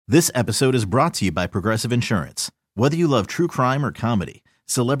This episode is brought to you by Progressive Insurance. Whether you love true crime or comedy,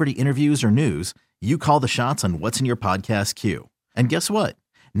 celebrity interviews or news, you call the shots on what's in your podcast queue. And guess what?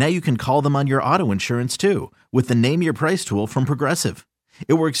 Now you can call them on your auto insurance too with the Name Your Price tool from Progressive.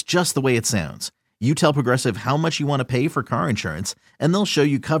 It works just the way it sounds. You tell Progressive how much you want to pay for car insurance, and they'll show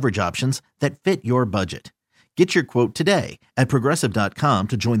you coverage options that fit your budget. Get your quote today at Progressive.com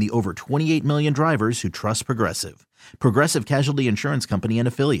to join the over 28 million drivers who trust Progressive. Progressive Casualty Insurance Company and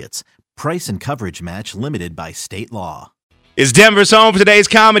Affiliates. Price and coverage match limited by state law. It's Denver's home for today's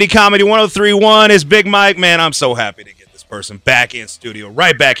Comedy 1031. It's Big Mike. Man, I'm so happy to get this person back in studio,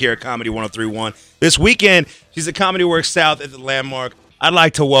 right back here at Comedy 1031. This weekend, she's at Comedy Works South at the Landmark. I'd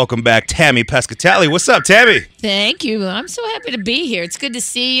like to welcome back Tammy Pescatelli. What's up, Tammy? Thank you. I'm so happy to be here. It's good to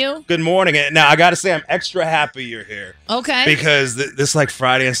see you. Good morning. Now, I got to say, I'm extra happy you're here. Okay. Because this like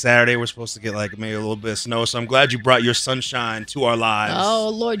Friday and Saturday, we're supposed to get like maybe a little bit of snow. So I'm glad you brought your sunshine to our lives. Oh,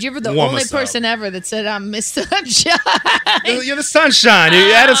 Lord. You were the only person ever that said I'm Miss Sunshine. You're the sunshine.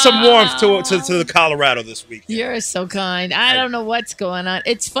 You added some warmth to the Colorado this week. You're so kind. I don't know what's going on.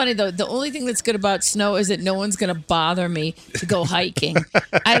 It's funny, though. The only thing that's good about snow is that no one's going to bother me to go hiking.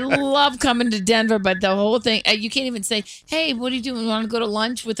 I love coming to Denver, but the whole thing, you can't even say, hey, what are you doing? You want to go to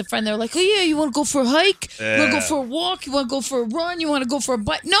lunch with a friend? They're like, oh, yeah, you want to go for a hike? You want to go for a walk? You want to go for a run? You want to go for a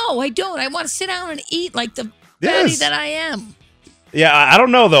bike? No, I don't. I want to sit down and eat like the fatty that I am. Yeah, I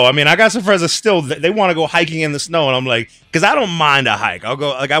don't know, though. I mean, I got some friends that still, they want to go hiking in the snow, and I'm like, because I don't mind a hike. I'll go,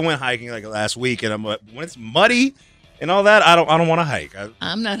 like, I went hiking like last week, and I'm like, when it's muddy and all that, I don't want to hike.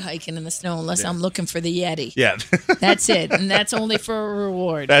 I'm not hiking in the snow unless I'm looking for the Yeti. Yeah. That's it. And that's only for a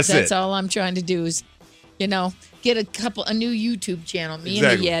reward. That's all I'm trying to do is, get a new YouTube channel, me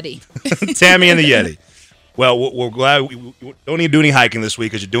and the Yeti. Tammy and the Yeti. Well, we're glad we don't need to do any hiking this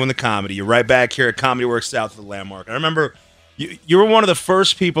week because you're doing the comedy. You're right back here at Comedy Works South of the Landmark. I remember you were one of the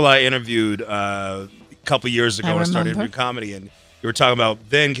first people I interviewed a couple years ago when I started interviewing comedy, and you were talking about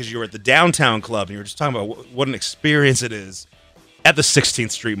then because you were at the Downtown Club, and you were just talking about what an experience it is at the 16th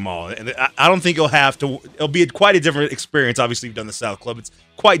Street Mall. And I don't think it'll be quite a different experience. Obviously, you've done the South Club. It's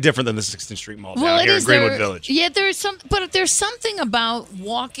quite different than the 16th Street Mall down here in Greenwood Village. Yeah, there's something about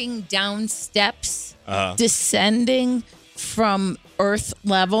walking down steps, descending from earth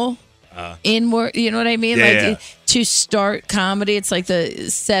level inward. You know what I mean? Yeah, to start comedy, it's like the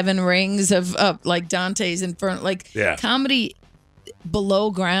 7 rings of like Dante's Inferno. Comedy below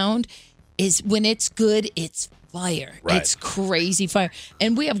ground is when it's good, it's fire. Right. It's crazy fire.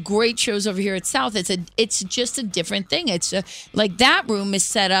 And we have great shows over here at South. It's just a different thing. It's like that room is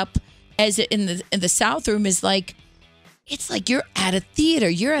set up as in the South room is like, it's like you're at a theater.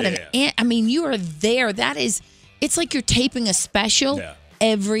 You're at you are there. It's like you're taping a special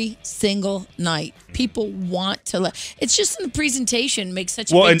every single night. People want to it's just in the presentation makes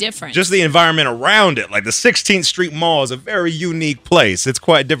such a big difference. Just the environment around it. Like the 16th Street Mall is a very unique place. It's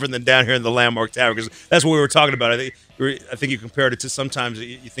quite different than down here in the Landmark Tower because that's what we were talking about. I think you compared it to sometimes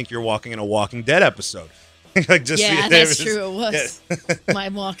you think you're walking in a Walking Dead episode. That's true. It was my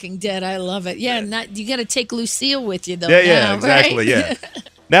Walking Dead. I love it. Yeah, you got to take Lucille with you though. Yeah, exactly. Right? Yeah.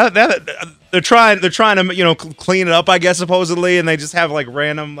 Now that they're trying to clean it up, I guess supposedly, and they just have like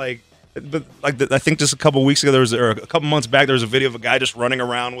random I think just a couple weeks ago or a couple months back there was a video of a guy just running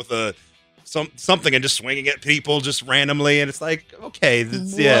around with something and just swinging at people just randomly, and it's like, okay,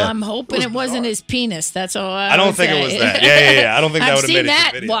 well, I'm hoping it wasn't his penis. That's all. I don't think it was that. Yeah. I don't think that would have made it.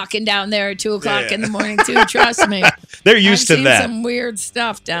 I've seen that walking down there at 2:00 in the morning too. Trust me, they're used to that. Some weird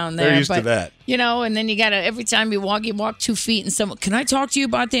stuff down there. They're used to that. And then you gotta every time you walk 2 feet, and someone, can I talk to you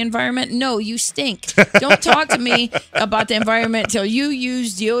about the environment? No, you stink. Don't talk to me about the environment until you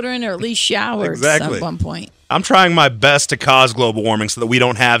use deodorant or at least showered at one point. I'm trying my best to cause global warming so that we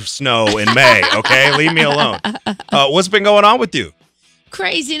don't have snow in May, okay? Leave me alone. What's been going on with you?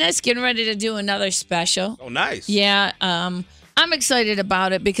 Craziness. Getting ready to do another special. Oh, nice. Yeah. I'm excited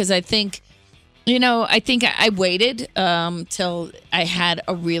about it because I think I waited till I had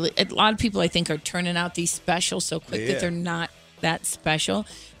a lot of people I think are turning out these specials so quick that they're not that special.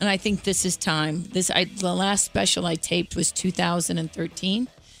 And I think this is time. The last special I taped was 2013.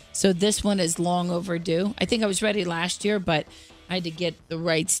 So this one is long overdue. I think I was ready last year, but I had to get the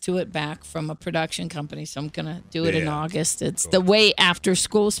rights to it back from a production company. So I'm going to do it in August. It's the Way After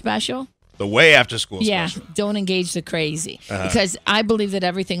School special. The Way After School special. Yeah, don't engage the crazy. Because I believe that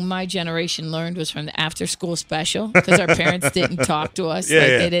everything my generation learned was from the after school special because our parents didn't talk to us.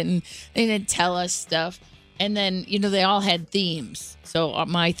 They didn't tell us stuff. And then, they all had themes. So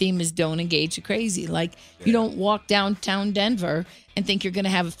my theme is don't engage the crazy. You don't walk downtown Denver and think you're going to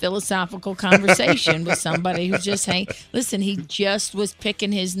have a philosophical conversation with somebody who's just saying, listen, he just was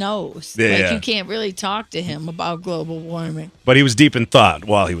picking his nose. You can't really talk to him about global warming. But he was deep in thought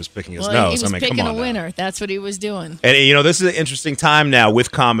while he was picking his nose. He was picking a winner. That's what he was doing. And, this is an interesting time now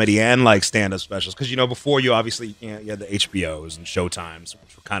with comedy and like stand-up specials. Because, before you obviously you had the HBOs and Showtimes,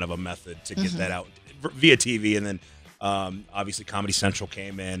 which were kind of a method to get that out via TV. And then obviously Comedy Central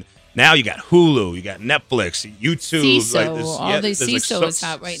came in. Now you got Hulu, you got Netflix, YouTube. CISO, all these CISO is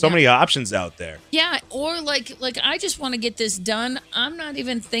hot right now. So many options out there. Yeah, or like I just want to get this done. I'm not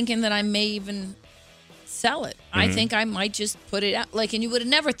even thinking that I may even sell it. I think I might just put it out. And you would have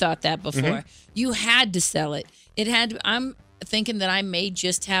never thought that before. You had to sell it. I'm thinking that I may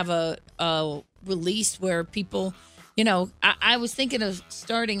just have a release where people, I was thinking of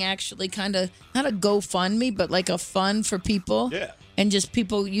starting actually kind of not a GoFundMe, but like a fund for people. Yeah. And just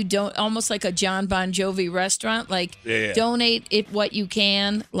people you don't, almost like a John Bon Jovi restaurant, donate it what you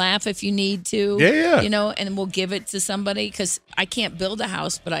can, laugh if you need to, and we'll give it to somebody because I can't build a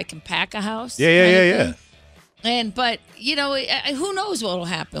house, but I can pack a house. Yeah. But who knows what will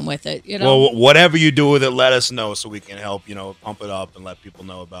happen with it? Well, whatever you do with it, let us know so we can help. Pump it up and let people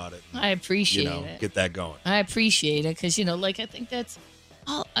know about it. I appreciate it. Get that going. I appreciate it because I think that's.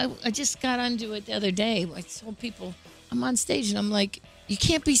 Oh, I just got onto it the other day. I told people. I'm on stage and I'm like, you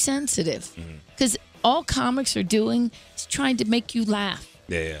can't be sensitive because all comics are doing is trying to make you laugh.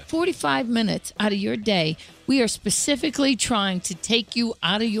 45 minutes out of your day, we are specifically trying to take you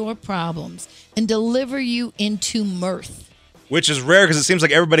out of your problems and deliver you into mirth. Which is rare because it seems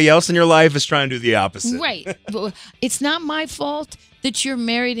like everybody else in your life is trying to do the opposite. Right. It's not my fault that you're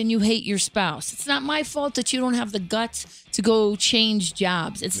married and you hate your spouse. It's not my fault that you don't have the guts to go change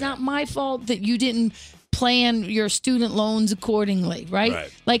jobs. It's not my fault that you didn't plan your student loans accordingly,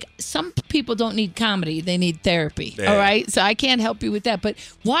 right? Like some people don't need comedy, they need therapy, all right? So I can't help you with that. But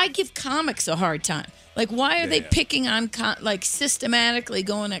why give comics a hard time? Like why are they picking on, systematically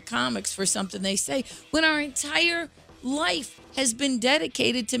going at comics for something they say when our entire life has been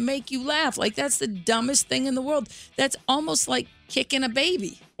dedicated to make you laugh? Like that's the dumbest thing in the world. That's almost like kicking a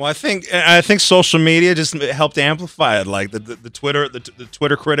baby. Well, I think social media just helped amplify it. Like the Twitter, the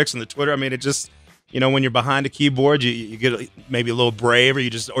Twitter critics and the Twitter. I mean, it just... when you're behind a keyboard, you get maybe a little brave, or you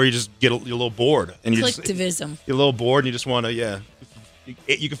just get you're a little bored, and you're a little bored, and you just want to,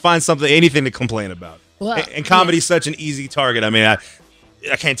 you can find anything to complain about. Well, and comedy's such an easy target. I mean, I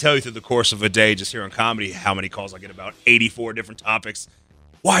can't tell you through the course of a day just here on comedy how many calls I get about 84 different topics.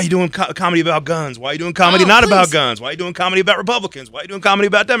 Why are you doing comedy about guns? Why are you doing comedy about guns? Why are you doing comedy about Republicans? Why are you doing comedy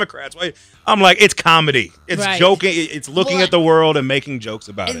about Democrats? I'm like, it's comedy. It's joking. It's looking at the world and making jokes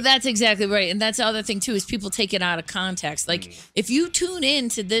about it. That's exactly right. And that's the other thing, too, is people take it out of context. Like, if you tune in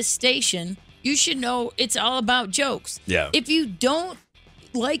to this station, you should know it's all about jokes. Yeah. If you don't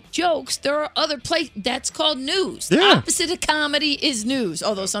like jokes, there are other places. That's called news. Yeah. The opposite of comedy is news.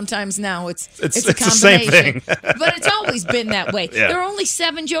 Although sometimes now it's a the combination. Same thing. But it's always been that way. Yeah. There are only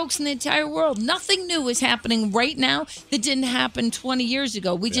 7 jokes in the entire world. Nothing new is happening right now that didn't happen 20 years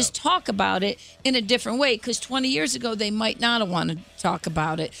ago. We just talk about it in a different way because 20 years ago they might not have wanted to talk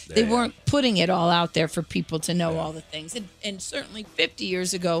about it. They weren't putting it all out there for people to know all the things. And certainly 50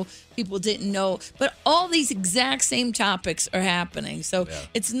 years ago, people didn't know. But all these exact same topics are happening. So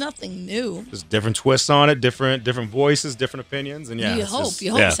it's nothing new. There's different twists on it, different voices, different opinions. And you hope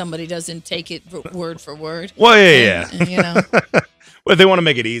somebody doesn't take it word for word. Well, yeah. And, well, if they want to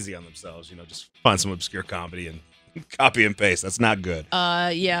make it easy on themselves, just find some obscure comedy and copy and paste. That's not good.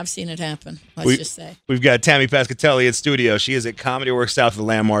 Yeah, I've seen it happen. Let's just say. We've got Tammy Pescatelli in studio. She is at Comedy Works South of the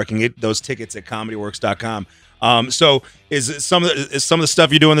Landmark, and get those tickets at comedyworks.com. So is some of the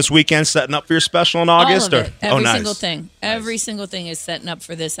stuff you're doing this weekend setting up for your special in August? All of it. Every nice. single thing. Nice. Every single thing is setting up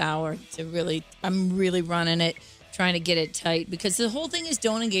for this hour I'm really running it, trying to get it tight because the whole thing is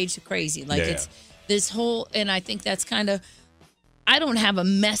don't engage the crazy. It's this whole, and I think that's kind of, I don't have a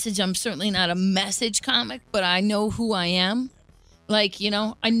message. I'm certainly not a message comic, but I know who I am. I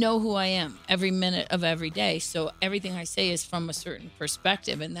know who I am every minute of every day. So everything I say is from a certain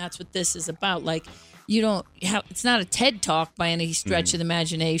perspective, and that's what this is about. It's not a TED Talk by any stretch of the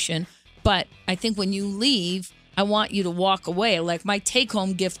imagination, but I think when you leave, I want you to walk away. Like my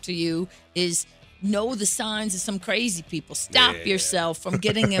take-home gift to you is know the signs of some crazy people. Stop yourself from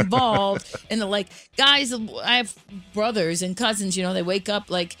getting involved. And guys, I have brothers and cousins, they wake up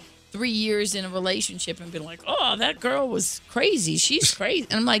 3 years in a relationship and be like, oh, that girl was crazy. She's crazy.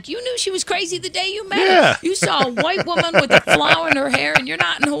 And I'm like, you knew she was crazy the day you met her. You saw a white woman with a flower in her hair and you're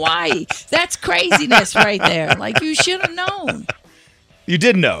not in Hawaii. That's craziness right there. You should have known. You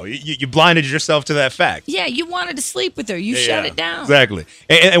did know. You blinded yourself to that fact. Yeah, you wanted to sleep with her. You shut it down. Exactly.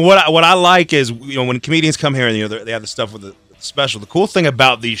 And what I like is, when comedians come here and they have the stuff with the special. The cool thing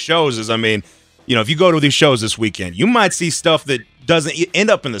about these shows is, if you go to these shows this weekend, you might see stuff that doesn't end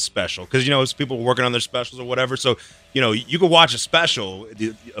up in the special because it's people working on their specials or whatever. So you could watch a special,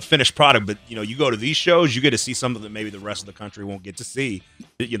 a finished product, but you go to these shows, you get to see something that maybe the rest of the country won't get to see.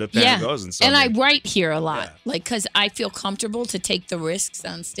 Goes and I write here a lot, because I feel comfortable to take the risks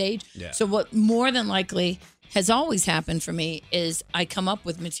on stage. Yeah. So what more than likely has always happened for me is I come up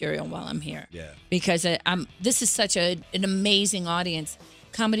with material while I'm here. Yeah. Because this is such an amazing audience.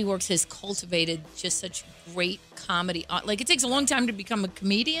 Comedy Works has cultivated just such great comedy. Like, it takes a long time to become a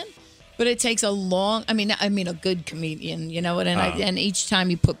comedian, but it takes a good comedian, and each time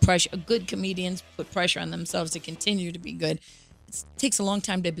you put pressure, good comedians put pressure on themselves to continue to be good. It takes a long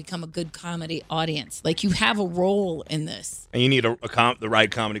time to become a good comedy audience. Like, you have a role in this. And you need the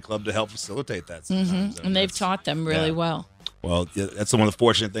right comedy club to help facilitate that sometimes. And they've taught them really well. Well, that's one of the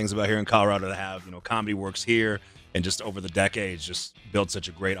fortunate things about here in Colorado to have, Comedy Works here. And just over the decades, just built such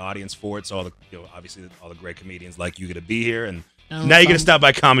a great audience for it. So obviously all the great comedians like you get to be here, and now you get to stop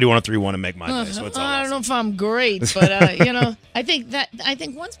by Comedy 100.3 and make my day. So it's all I don't know if I'm great, but I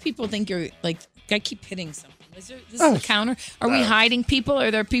think once people think you're like, I keep hitting something. This is a counter. Are we hiding people? Are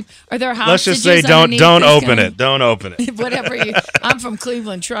there people? Are there hostages? Let's just say don't open it. Don't open it. Whatever I'm from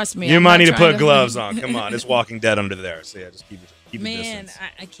Cleveland. Trust me. You might need to put gloves on. Come on, it's Walking Dead under there. So just keep it. Man,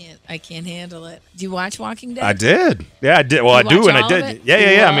 I can't handle it. Do you watch Walking Dead? I did. Yeah, I did. Well, I do, and I did.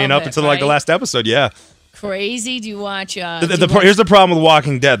 Yeah. Up until the last episode. Yeah. Crazy. Do you watch? Here's the problem with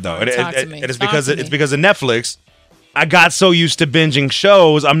Walking Dead, though. It's because of Netflix. I got so used to binging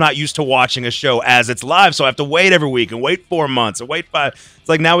shows, I'm not used to watching a show as it's live, so I have to wait every week and wait 4 months and wait 5. It's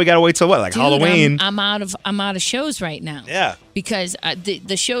like now we got to wait till what? Like Dude, Halloween. I'm out of shows right now. Yeah. Because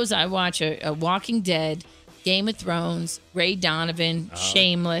the shows I watch are Walking Dead, Game of Thrones, Ray Donovan,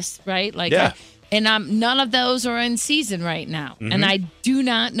 Shameless, right? Like, yeah. And none of those are in season right now. Mm-hmm. And I do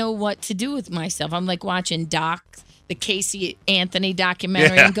not know what to do with myself. I'm like watching the Casey Anthony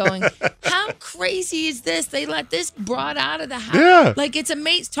documentary and going, how crazy is this? They let this broad out of the house. Yeah. Like, it's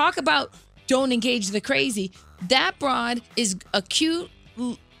amazing. Talk about don't engage the crazy. That broad is a cute,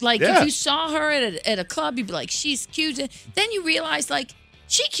 like, if you saw her at a club, you'd be like, she's cute. Then you realize, like,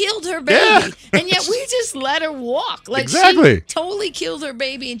 she killed her baby, and yet we just let her walk. Like, exactly. She totally killed her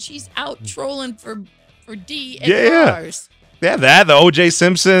baby, and she's out trolling for D and bars. Yeah, the O.J.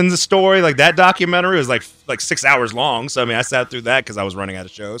 Simpson story, like that documentary was like 6 hours long. So, I sat through that because I was running out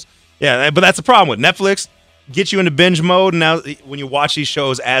of shows. Yeah, but that's the problem with Netflix. Get you into binge mode, and now when you watch these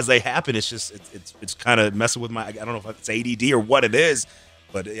shows as they happen, it's just it's kind of messing with my, I don't know if it's ADD or what it is.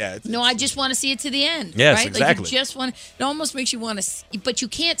 But yeah, I just want to see it to the end. Yes, right? exactly. Like, you just want. It almost makes you want to, but you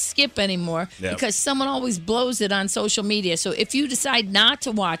can't skip anymore because someone always blows it on social media. So if you decide not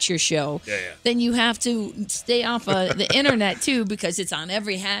to watch your show, then you have to stay off of the internet too, because it's on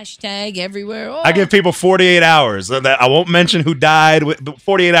every hashtag everywhere. Oh. I give people 48 hours. I won't mention who died. But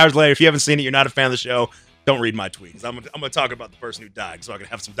 48 hours later, if you haven't seen it, you're not a fan of the show. Don't read my tweets. I'm going to talk about the person who died so I can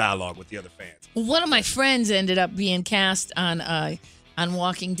have some dialogue with the other fans. One of my friends ended up being cast on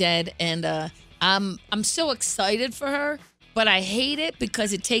Walking Dead, and I'm so excited for her, but I hate it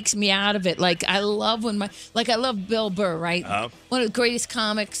because it takes me out of it. Like, I love I love Bill Burr, right? One of the greatest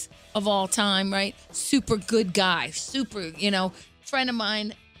comics of all time, right? Super good guy, super, friend of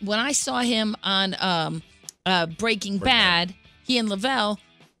mine. When I saw him on Breaking Bad, he and Lavelle,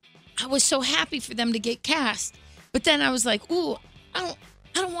 I was so happy for them to get cast, but then I was like, ooh, I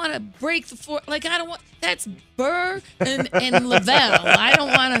don't want to break the fourth. Like, I don't want. That's Burr and Lavelle. I don't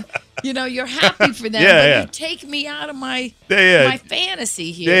want to. You're happy for them, but you take me out of my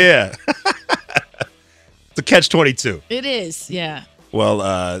fantasy here. Yeah. It's a catch-22. It is. Yeah. Well,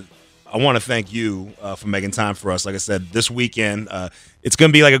 I want to thank you for making time for us. Like I said, this weekend, it's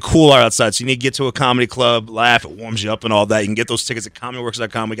going to be like a cooler outside, so you need to get to a comedy club, laugh, it warms you up and all that. You can get those tickets at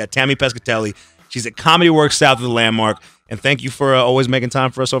ComedyWorks.com. We got Tammy Pescatelli. She's at Comedy Works south of the Landmark. And thank you for always making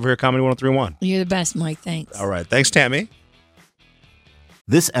time for us over here at Comedy 103.1. You're the best, Mike. Thanks. All right. Thanks, Tammy.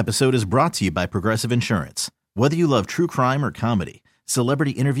 This episode is brought to you by Progressive Insurance. Whether you love true crime or comedy,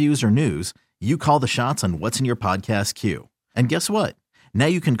 celebrity interviews or news, you call the shots on what's in your podcast queue. And guess what? Now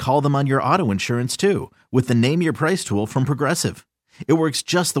you can call them on your auto insurance too with the Name Your Price tool from Progressive. It works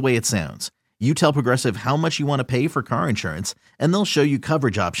just the way it sounds. You tell Progressive how much you want to pay for car insurance, and they'll show you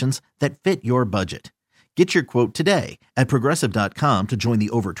coverage options that fit your budget. Get your quote today at Progressive.com to join the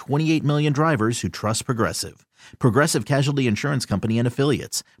over 28 million drivers who trust Progressive. Progressive Casualty Insurance Company and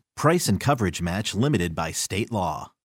Affiliates. Price and coverage match limited by state law.